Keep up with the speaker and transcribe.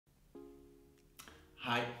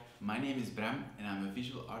Hi, my name is Bram and I'm a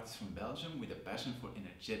visual artist from Belgium with a passion for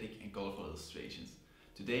energetic and colorful illustrations.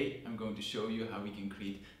 Today I'm going to show you how we can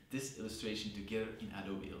create this illustration together in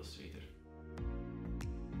Adobe Illustrator.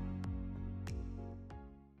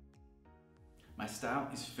 My style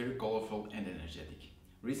is very colorful and energetic.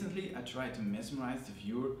 Recently I tried to mesmerize the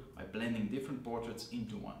viewer by blending different portraits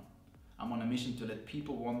into one. I'm on a mission to let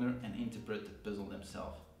people wonder and interpret the puzzle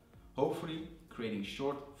themselves. Hopefully creating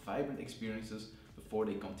short, vibrant experiences before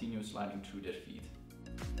they continue sliding through their feed.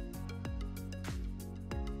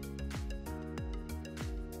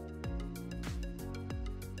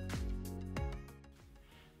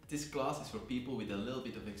 This class is for people with a little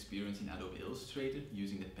bit of experience in Adobe Illustrator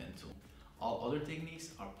using the pen tool. All other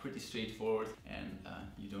techniques are pretty straightforward and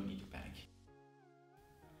you don't need to panic.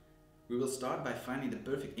 We will start by finding the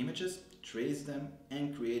perfect images, trace them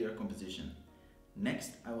and create our composition.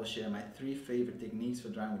 Next, I will share my 3 favorite techniques for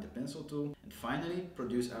drawing with the pencil tool, and finally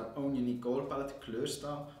produce our own unique color palette,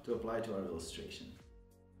 Kleurstaal, to apply to our illustration.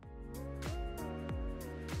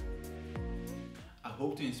 I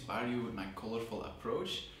hope to inspire you with my colorful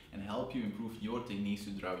approach and help you improve your techniques to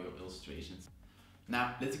draw your illustrations.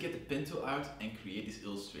 Now, let's get the pen tool out and create this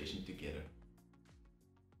illustration together.